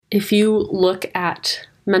if you look at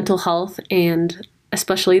mental health and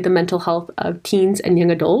especially the mental health of teens and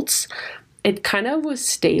young adults, it kind of was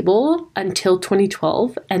stable until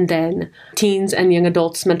 2012, and then teens and young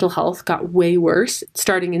adults' mental health got way worse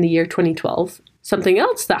starting in the year 2012. Something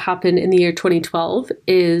else that happened in the year 2012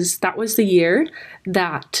 is that was the year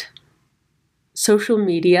that social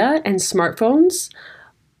media and smartphones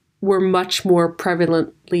were much more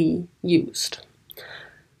prevalently used.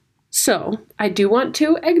 So I do want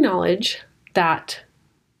to acknowledge that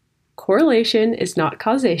correlation is not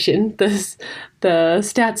causation. The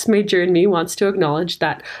stats major in me wants to acknowledge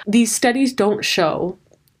that these studies don't show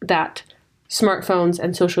that smartphones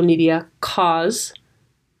and social media cause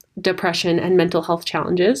depression and mental health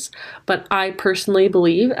challenges. But I personally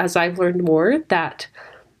believe, as I've learned more, that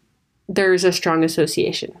there's a strong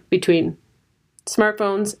association between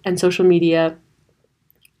smartphones and social media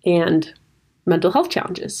and mental health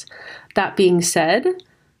challenges. That being said,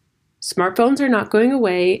 smartphones are not going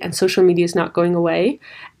away and social media is not going away.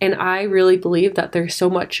 And I really believe that there's so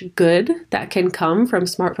much good that can come from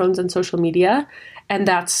smartphones and social media. And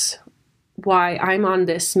that's why I'm on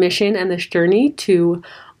this mission and this journey to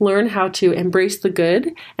learn how to embrace the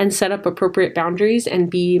good and set up appropriate boundaries and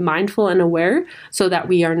be mindful and aware so that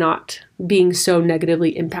we are not being so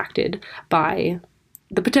negatively impacted by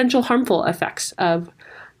the potential harmful effects of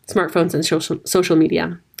smartphones and social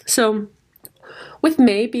media. So with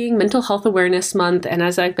May being Mental Health Awareness Month, and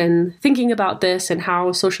as I've been thinking about this and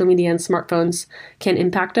how social media and smartphones can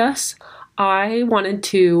impact us, I wanted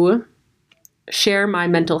to share my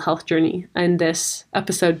mental health journey in this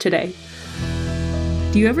episode today.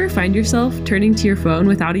 Do you ever find yourself turning to your phone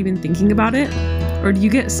without even thinking about it? Or do you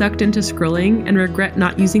get sucked into scrolling and regret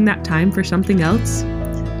not using that time for something else?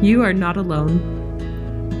 You are not alone.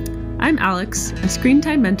 I'm Alex, a screen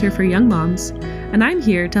time mentor for young moms, and I'm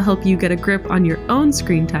here to help you get a grip on your own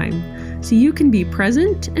screen time so you can be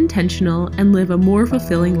present, intentional, and live a more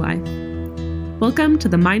fulfilling life. Welcome to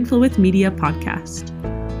the Mindful with Media podcast.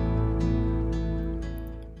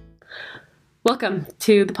 Welcome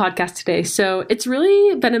to the podcast today. So it's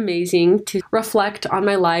really been amazing to reflect on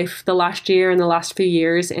my life the last year and the last few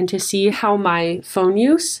years and to see how my phone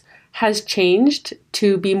use has changed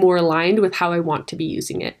to be more aligned with how I want to be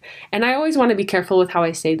using it. And I always want to be careful with how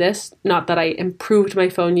I say this, not that I improved my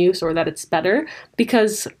phone use or that it's better,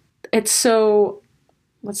 because it's so,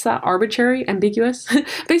 arbitrary, ambiguous?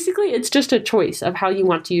 Basically, it's just a choice of how you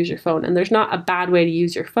want to use your phone. And there's not a bad way to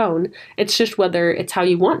use your phone. It's just whether it's how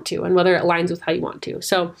you want to and whether it aligns with how you want to.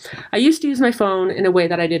 So I used to use my phone in a way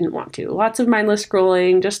that I didn't want to. Lots of mindless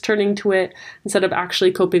scrolling, just turning to it instead of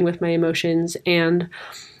actually coping with my emotions. And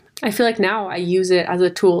I feel like now I use it as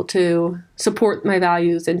a tool to support my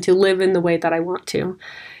values and to live in the way that I want to.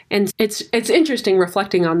 And it's interesting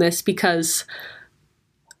reflecting on this because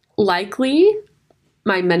likely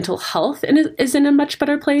my mental health is in a much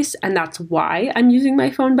better place, and that's why I'm using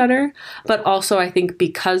my phone better. But also I think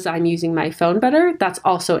because I'm using my phone better, that's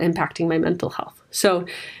also impacting my mental health. So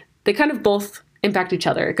they kind of both impact each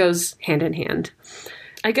other. It goes hand in hand.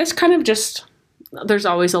 I guess kind of just there's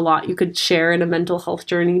always a lot you could share in a mental health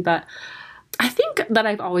journey, but I think that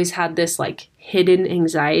I've always had this like hidden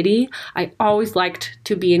anxiety. I always liked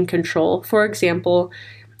to be in control. For example,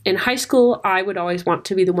 in high school, I would always want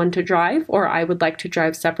to be the one to drive, or I would like to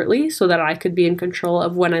drive separately so that I could be in control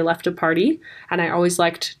of when I left a party. And I always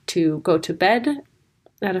liked to go to bed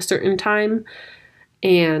at a certain time.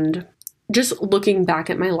 And just looking back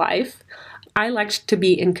at my life, I liked to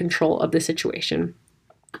be in control of the situation.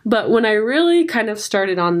 But when I really kind of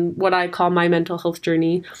started on what I call my mental health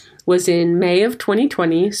journey was in May of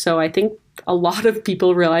 2020. So I think a lot of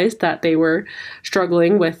people realized that they were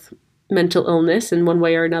struggling with mental illness in one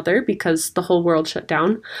way or another because the whole world shut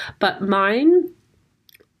down. But mine,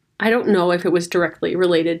 I don't know if it was directly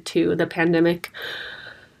related to the pandemic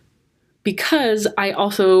because I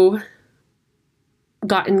also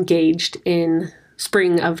got engaged in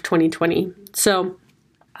spring of 2020. So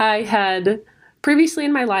I had previously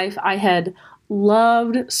in my life, I had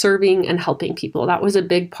loved serving and helping people. That was a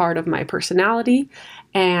big part of my personality.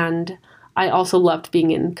 And I also loved being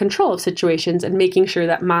in control of situations and making sure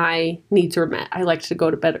that my needs were met. I liked to go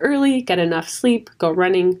to bed early, get enough sleep, go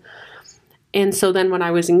running. And so then when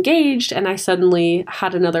I was engaged and I suddenly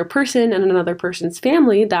had another person and another person's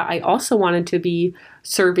family that I also wanted to be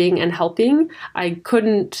serving and helping, I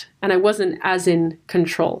couldn't, and I wasn't as in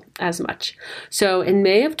control as much. So in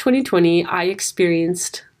May of 2020, I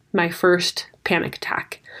experienced my first panic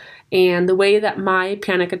attack. And the way that my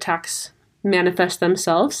panic attacks manifest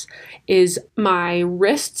themselves is my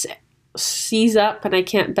wrists seize up and I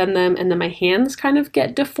can't bend them, and then my hands kind of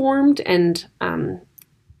get deformed and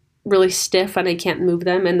really stiff and I can't move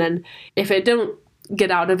them. And then if I don't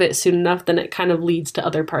get out of it soon enough, then it kind of leads to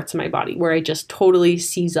other parts of my body where I just totally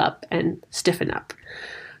seize up and stiffen up.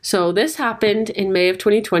 So this happened in May of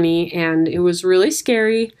 2020, and it was really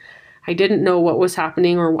scary. I didn't know what was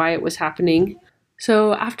happening or why it was happening.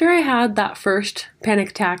 So after I had that first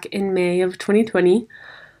panic attack in May of 2020,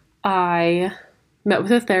 I met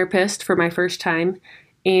with a therapist for my first time,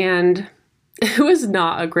 and it was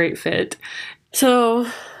not a great fit. So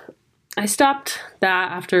I stopped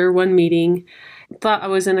that after one meeting. Thought I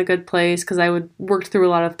was in a good place because I would work through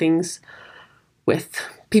a lot of things with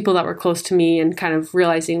people that were close to me and kind of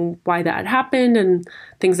realizing why that had happened and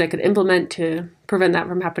things I could implement to prevent that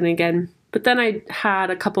from happening again. But then I had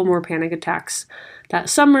a couple more panic attacks that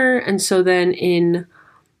summer. And so then in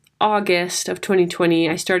August of 2020,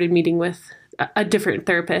 I started meeting with a different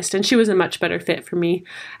therapist, and she was a much better fit for me.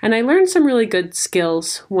 And I learned some really good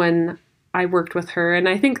skills when I worked with her. And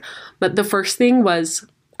I think that the first thing was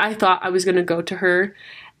I thought I was going to go to her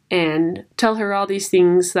and tell her all these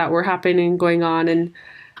things that were happening and going on. And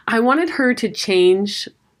I wanted her to change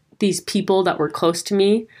these people that were close to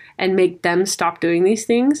me and make them stop doing these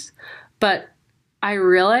things. But I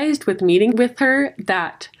realized with meeting with her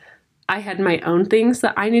that I had my own things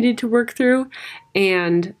that I needed to work through,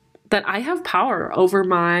 and that I have power over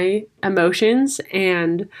my emotions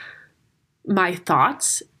and my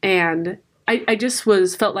thoughts. And I just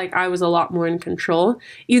felt like I was a lot more in control,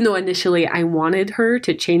 even though initially I wanted her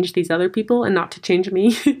to change these other people and not to change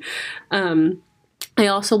me. I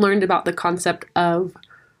also learned about the concept of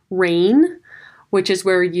RAIN, which is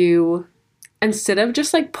where you, instead of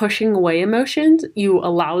just like pushing away emotions, you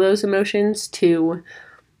allow those emotions to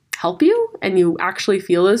help you and you actually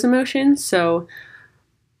feel those emotions. So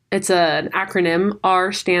it's an acronym.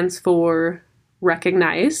 R stands for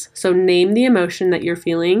recognize. So name the emotion that you're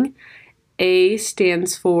feeling. A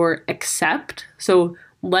stands for accept. So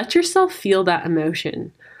let yourself feel that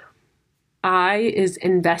emotion. I is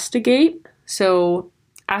investigate. So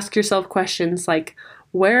ask yourself questions like,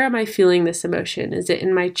 where am I feeling this emotion? Is it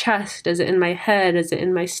in my chest? Is it in my head? Is it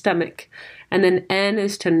in my stomach? And then N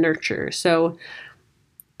is to nurture. So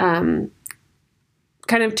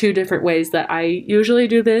kind of two different ways that I usually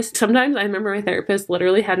do this. Sometimes I remember my therapist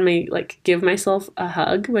literally had me like give myself a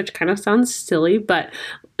hug, which kind of sounds silly, but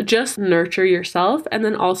just nurture yourself. And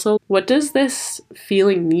then also, what does this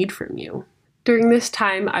feeling need from you? During this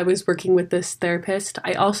time I was working with this therapist,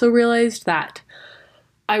 I also realized that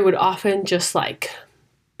I would often just like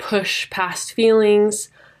push past feelings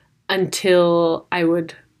until I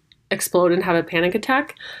would explode and have a panic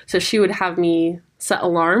attack. So she would have me set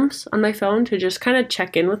alarms on my phone to just kind of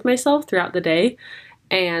check in with myself throughout the day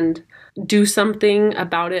and do something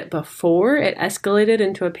about it before it escalated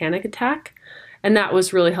into a panic attack. And that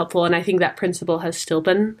was really helpful. And I think that principle has still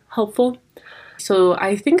been helpful. So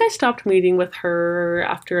I think I stopped meeting with her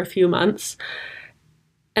after a few months.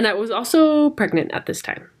 And I was also pregnant at this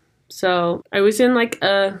time. So I was in like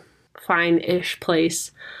a fine-ish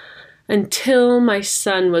place until my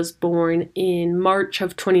son was born in March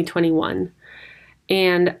of 2021.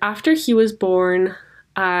 And after he was born,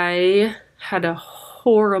 I had a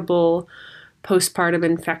horrible postpartum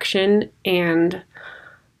infection, and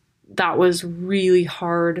that was really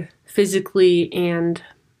hard physically, and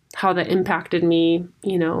how that impacted me,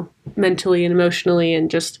 you know, mentally and emotionally, and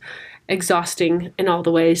just exhausting in all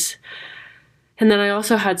the ways. And then I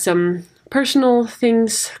also had some personal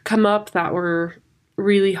things come up that were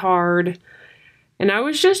really hard. And I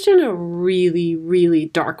was just in a really, really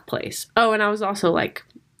dark place. Oh, and I was also like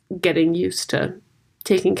getting used to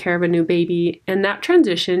taking care of a new baby. And that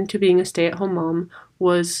transition to being a stay-at-home mom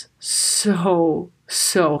was so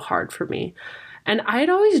hard for me. And I had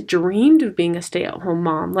always dreamed of being a stay-at-home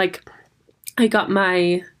mom. Like, I got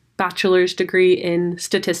my bachelor's degree in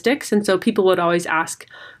statistics. And so people would always ask,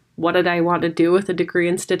 what did I want to do with a degree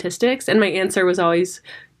in statistics? And my answer was always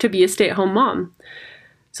to be a stay-at-home mom.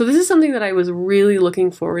 So this is something that I was really looking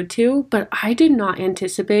forward to, but I did not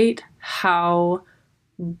anticipate how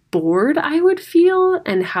bored I would feel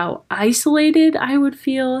and how isolated I would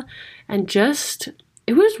feel. And just,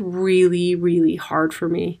 it was really, really hard for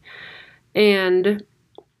me. And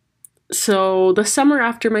so the summer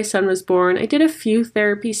after my son was born, I did a few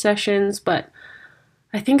therapy sessions, but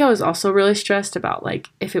I think I was also really stressed about like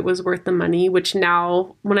if it was worth the money, which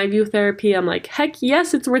now when I view therapy, I'm like, heck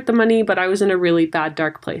yes, it's worth the money, but I was in a really bad,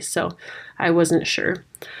 dark place, so I wasn't sure.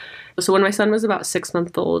 So when my son was about 6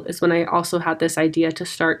 months old is when I also had this idea to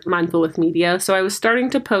start Mindful with Media. So I was starting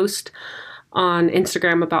to post on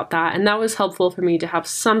Instagram about that, and that was helpful for me to have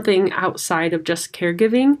something outside of just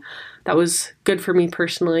caregiving that was good for me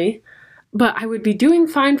personally. But I would be doing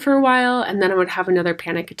fine for a while, and then I would have another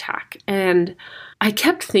panic attack. And I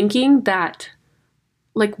kept thinking that,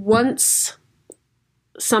 like, once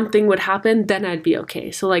something would happen, then I'd be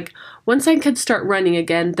okay. So, like, once I could start running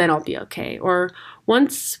again, then I'll be okay. Or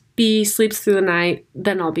once B sleeps through the night,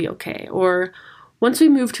 then I'll be okay. Or once we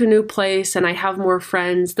move to a new place and I have more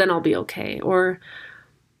friends, then I'll be okay. Or,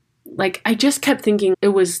 like, I just kept thinking it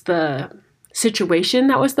was the situation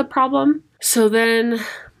that was the problem. So then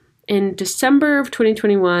in December of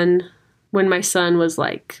 2021, when my son was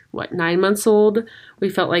like, 9 months old, we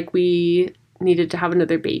felt like we needed to have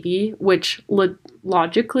another baby, which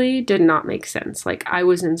logically did not make sense. Like, I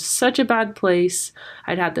was in such a bad place.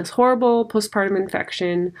 I'd had this horrible postpartum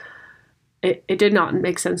infection. It did not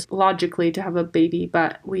make sense logically to have a baby,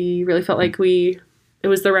 but we really felt like it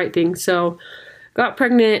was the right thing. So got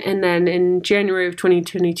pregnant, and then in January of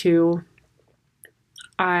 2022,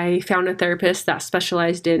 I found a therapist that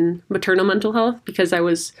specialized in maternal mental health because I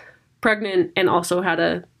was pregnant and also had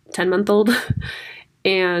a 10-month-old.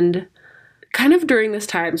 And kind of during this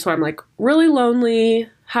time, so I'm like really lonely,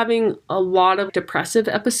 having a lot of depressive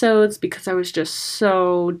episodes because I was just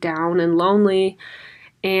so down and lonely.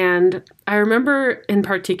 And I remember in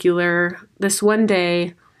particular, this one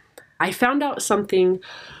day, I found out something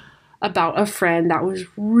about a friend that was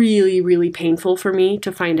really, really painful for me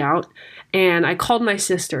to find out. And I called my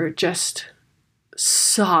sister, just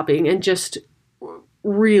sobbing and just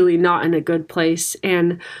really not in a good place.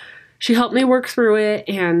 And she helped me work through it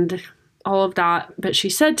and all of that. But she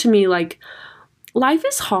said to me, like, life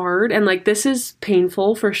is hard and like this is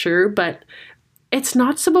painful for sure, but it's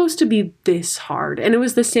not supposed to be this hard. And it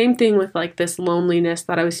was the same thing with like this loneliness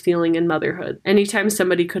that I was feeling in motherhood. Anytime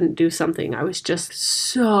somebody couldn't do something, I was just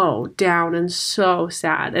so down and so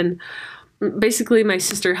sad. And basically my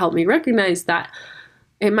sister helped me recognize that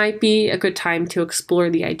it might be a good time to explore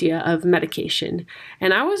the idea of medication.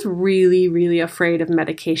 And I was really, really afraid of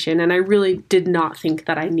medication, and I really did not think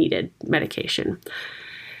that I needed medication.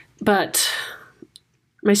 But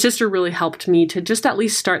my sister really helped me to just at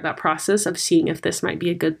least start that process of seeing if this might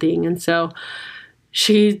be a good thing. And so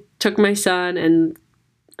she took my son and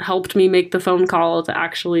helped me make the phone call to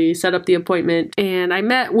actually set up the appointment. And I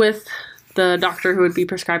met with the doctor who would be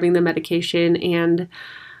prescribing the medication, and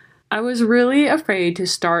I was really afraid to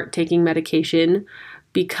start taking medication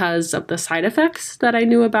because of the side effects that I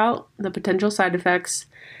knew about, the potential side effects.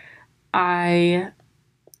 I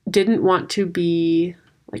didn't want to be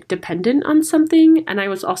like dependent on something, and I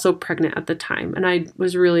was also pregnant at the time, and I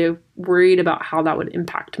was really worried about how that would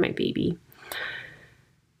impact my baby.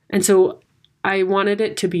 And so I wanted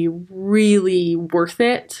it to be really worth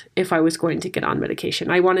it if I was going to get on medication.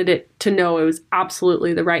 I wanted it to know it was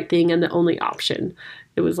absolutely the right thing and the only option.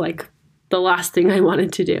 It was like the last thing I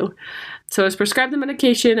wanted to do. So I was prescribed the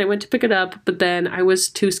medication. I went to pick it up, but then I was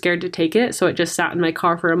too scared to take it. So it just sat in my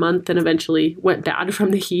car for a month and eventually went bad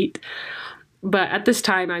from the heat. But at this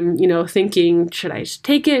time, I'm, thinking, should I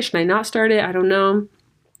take it? Should I not start it? I don't know.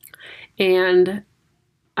 And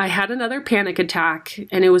I had another panic attack,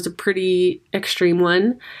 and it was a pretty extreme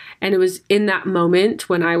one. And it was in that moment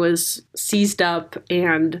when I was seized up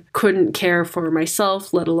and couldn't care for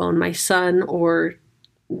myself, let alone my son or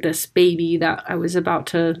this baby that I was about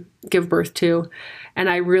to give birth to. And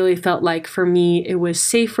I really felt like for me, it was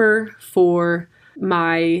safer for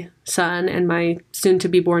my son and my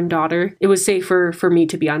soon-to-be-born daughter. It was safer for me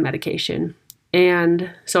to be on medication. And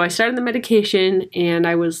so I started the medication, and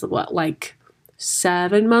I was,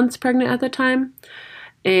 7 months pregnant at the time.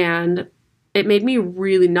 And it made me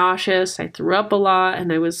really nauseous. I threw up a lot,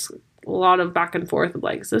 and I was a lot of back and forth of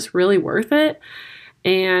like, is this really worth it?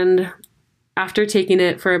 And after taking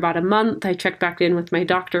it for about a month, I checked back in with my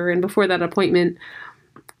doctor. And before that appointment,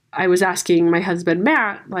 I was asking my husband,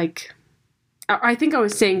 Matt, I think I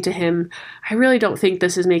was saying to him, I really don't think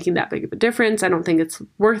this is making that big of a difference. I don't think it's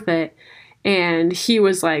worth it. And he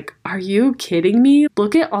was like, are you kidding me?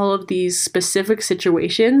 Look at all of these specific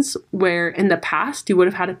situations where in the past you would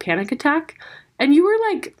have had a panic attack and you were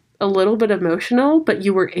like a little bit emotional, but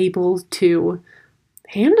you were able to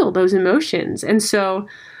handle those emotions. And so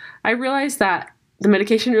I realized that the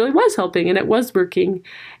medication really was helping and it was working.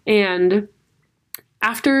 And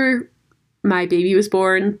after my baby was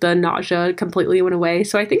born, the nausea completely went away.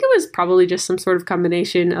 So I think it was probably just some sort of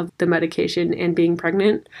combination of the medication and being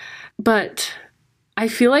pregnant. But I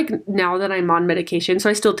feel like now that I'm on medication, so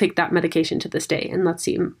I still take that medication to this day. And let's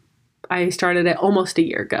see, I started it almost a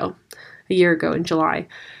year ago in July.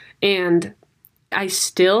 And I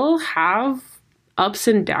still have ups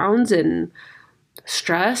and downs and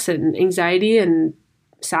stress and anxiety and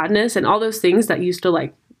sadness and all those things that used to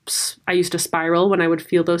like I used to spiral when I would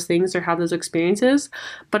feel those things or have those experiences,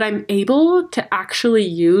 but I'm able to actually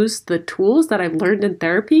use the tools that I've learned in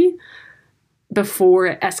therapy before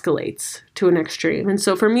it escalates to an extreme. And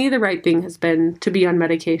so for me, the right thing has been to be on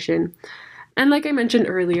medication. And like I mentioned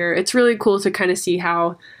earlier, it's really cool to kind of see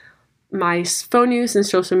how my phone use and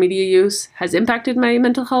social media use has impacted my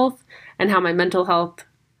mental health and how my mental health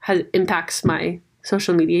impacts my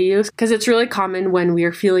social media use. Because it's really common when we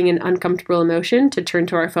are feeling an uncomfortable emotion to turn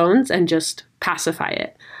to our phones and just pacify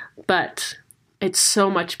it. But it's so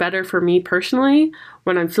much better for me personally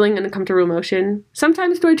when I'm feeling an uncomfortable emotion.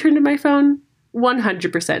 Sometimes do I turn to my phone?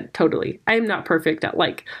 100% totally. I am not perfect at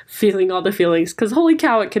like feeling all the feelings because holy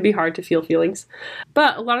cow, it can be hard to feel feelings.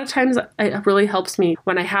 But a lot of times it really helps me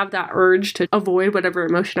when I have that urge to avoid whatever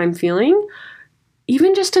emotion I'm feeling,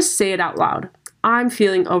 even just to say it out loud. I'm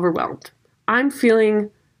feeling overwhelmed. I'm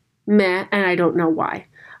feeling meh and I don't know why.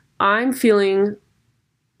 I'm feeling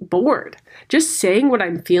bored. Just saying what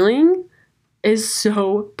I'm feeling is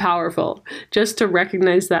so powerful. Just to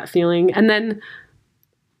recognize that feeling and then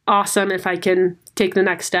awesome if I can take the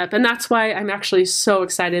next step. And that's why I'm actually so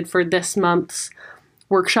excited for this month's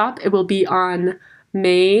workshop. It will be on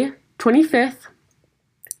May 25th,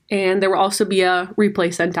 and there will also be a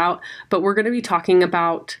replay sent out, but we're going to be talking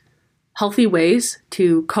about healthy ways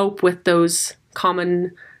to cope with those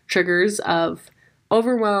common triggers of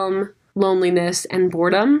overwhelm, loneliness, and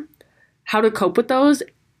boredom, how to cope with those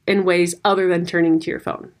in ways other than turning to your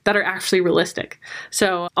phone that are actually realistic.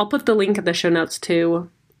 So I'll put the link in the show notes to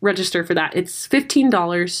register for that. It's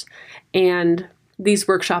 $15, and these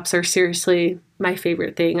workshops are seriously my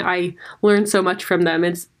favorite thing. I learn so much from them.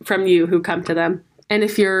 It's from you who come to them. And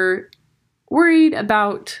if you're worried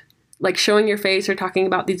about like showing your face or talking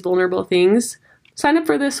about these vulnerable things, sign up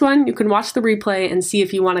for this one. You can watch the replay and see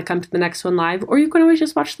if you want to come to the next one live, or you can always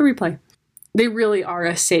just watch the replay. They really are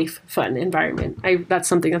a safe, fun environment. That's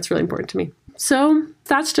something that's really important to me. So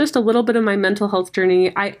that's just a little bit of my mental health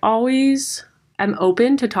journey. I always am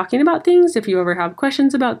open to talking about things if you ever have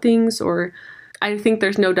questions about things, or I think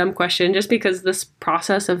there's no dumb question, just because this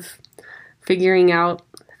process of figuring out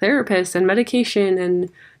therapists and medication and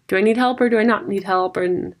do I need help or do I not need help,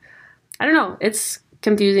 and I don't know, it's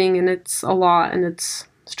confusing and it's a lot and it's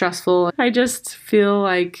stressful. I just feel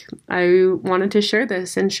like I wanted to share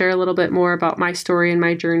this and share a little bit more about my story and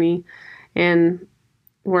my journey and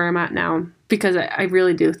where I'm at now, because I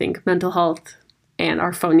really do think mental health and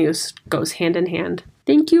our phone use goes hand in hand.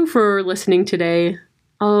 Thank you for listening today.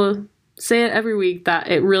 I'll say it every week that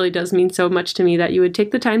it really does mean so much to me that you would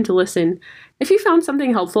take the time to listen. If you found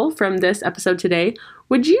something helpful from this episode today,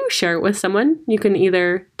 would you share it with someone? You can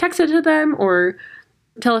either text it to them or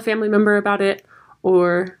tell a family member about it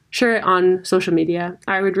or share it on social media.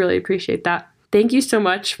 I would really appreciate that. Thank you so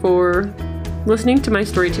much for listening to my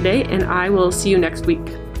story today, and I will see you next week.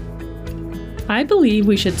 I believe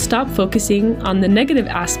we should stop focusing on the negative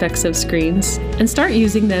aspects of screens and start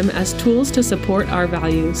using them as tools to support our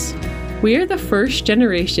values. We are the first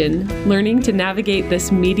generation learning to navigate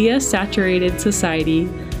this media-saturated society,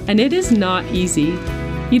 and it is not easy.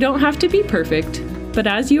 You don't have to be perfect, but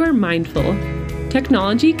as you are mindful,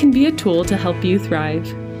 technology can be a tool to help you thrive.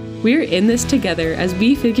 We're in this together as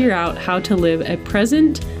we figure out how to live a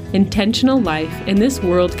present, intentional life in this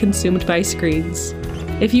world consumed by screens.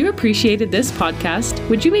 If you appreciated this podcast,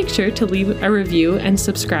 would you make sure to leave a review and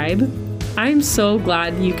subscribe? I'm so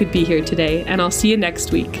glad you could be here today, and I'll see you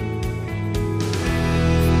next week.